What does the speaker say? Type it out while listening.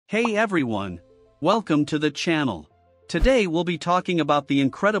Hey everyone! Welcome to the channel. Today we'll be talking about the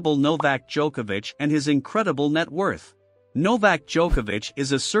incredible Novak Djokovic and his incredible net worth. Novak Djokovic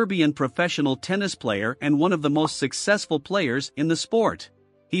is a Serbian professional tennis player and one of the most successful players in the sport.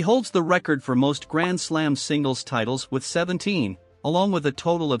 He holds the record for most Grand Slam singles titles with 17, along with a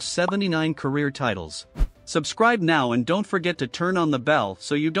total of 79 career titles. Subscribe now and don't forget to turn on the bell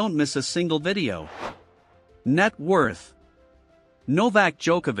so you don't miss a single video. Net worth. Novak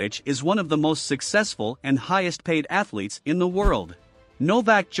Djokovic is one of the most successful and highest-paid athletes in the world.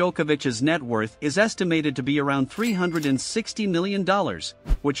 Novak Djokovic's net worth is estimated to be around $360 million,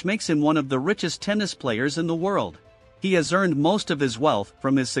 which makes him one of the richest tennis players in the world. He has earned most of his wealth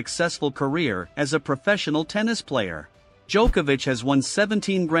from his successful career as a professional tennis player. Djokovic has won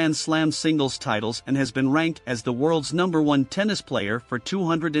 17 Grand Slam singles titles and has been ranked as the world's #1 tennis player for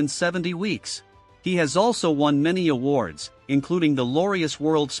 270 weeks. He has also won many awards, including the Laureus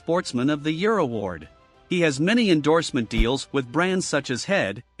World Sportsman of the Year award. He has many endorsement deals with brands such as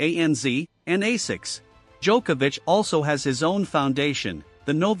Head, ANZ, and Asics. Djokovic also has his own foundation,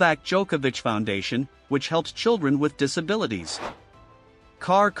 the Novak Djokovic Foundation, which helps children with disabilities.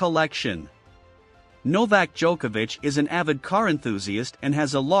 Car collection. Novak Djokovic is an avid car enthusiast and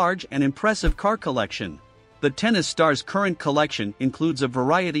has a large and impressive car collection. The tennis star's current collection includes a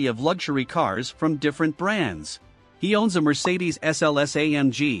variety of luxury cars from different brands. He owns a Mercedes SLS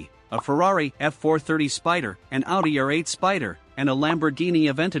AMG, a Ferrari F430 Spider, an Audi R8 Spider, and a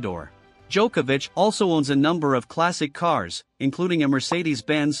Lamborghini Aventador. Djokovic also owns a number of classic cars, including a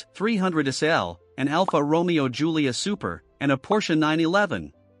Mercedes-Benz 300 SL, an Alfa Romeo Giulia Super, and a Porsche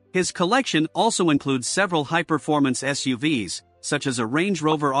 911. His collection also includes several high-performance SUVs, such as a Range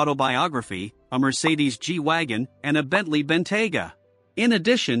Rover Biography, a Mercedes G-Wagon, and a Bentley Bentayga. In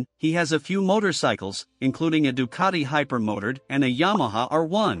addition, he has a few motorcycles, including a Ducati Hypermotored and a Yamaha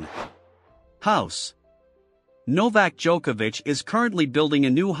R1. House. Novak Djokovic is currently building a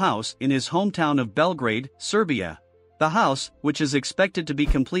new house in his hometown of Belgrade, Serbia. The house, which is expected to be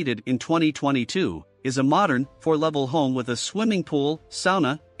completed in 2022, is a modern, 4-level home with a swimming pool,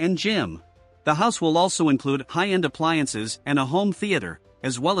 sauna, and gym. The house will also include high-end appliances and a home theater,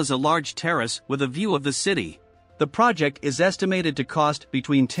 as well as a large terrace with a view of the city. The project is estimated to cost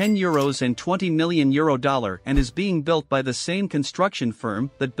between €10 and $20 million and is being built by the same construction firm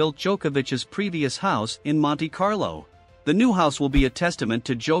that built Djokovic's previous house in Monte Carlo. The new house will be a testament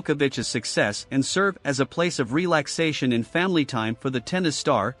to Djokovic's success and serve as a place of relaxation and family time for the tennis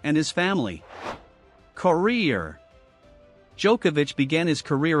star and his family. Career. Djokovic began his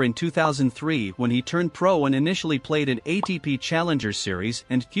career in 2003 when he turned pro and initially played in ATP Challenger Series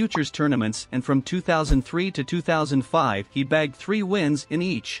and Futures tournaments, and from 2003 to 2005 he bagged 3 wins in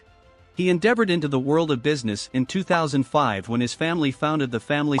each. He endeavored into the world of business in 2005 when his family founded the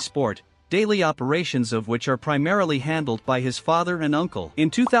family sport, daily operations of which are primarily handled by his father and uncle.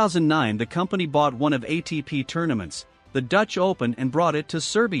 In 2009 the company bought one of ATP tournaments, the Dutch Open, and brought it to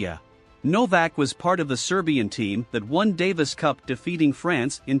Serbia. Novak was part of the Serbian team that won Davis Cup, defeating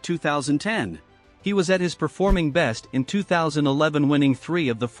France in 2010. He was at his performing best in 2011, winning 3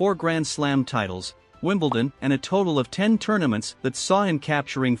 of the 4 Grand Slam titles, Wimbledon, and a total of 10 tournaments that saw him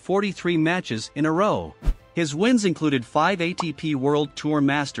capturing 43 matches in a row. His wins included 5 ATP World Tour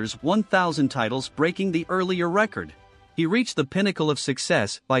Masters 1000 titles, breaking the earlier record. He reached the pinnacle of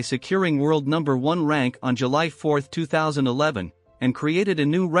success by securing world #1 rank on July 4, 2011, and created a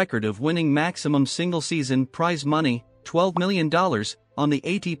new record of winning maximum single-season prize money, $12 million, on the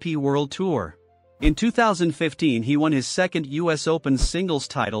ATP World Tour. In 2015 he won his second USOpen singles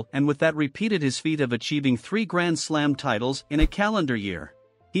title and with that repeated his feat of achieving 3 Grand Slam titles in a calendar year.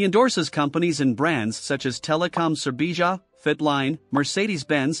 He endorses companies and brands such as Telekom Serbia, Fitline,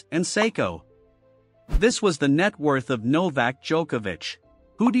 Mercedes-Benz, and Seiko. This was the net worth of Novak Djokovic.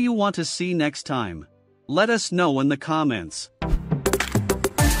 Who do you want to see next time? Let us know in the comments.